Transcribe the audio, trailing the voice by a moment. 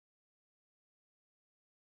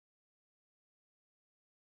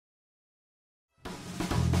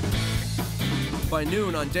By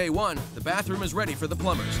noon on day one, the bathroom is ready for the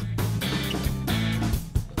plumbers.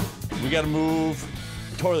 We gotta move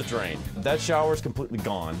toilet drain. That shower is completely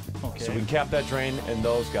gone. Okay. So we can cap that drain and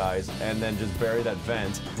those guys and then just bury that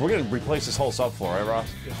vent. We're gonna replace this whole subfloor, right,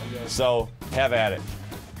 Ross? Yes. So have at it.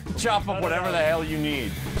 Chop up whatever the hell you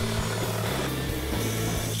need.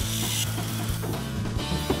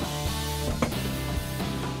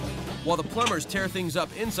 While the plumbers tear things up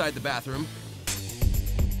inside the bathroom,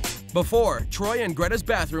 before, Troy and Greta's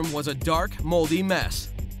bathroom was a dark, moldy mess.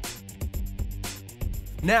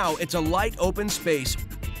 Now it's a light, open space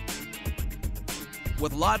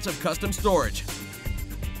with lots of custom storage,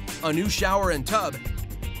 a new shower and tub,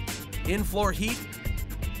 in-floor heat,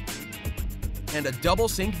 and a double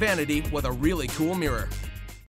sink vanity with a really cool mirror.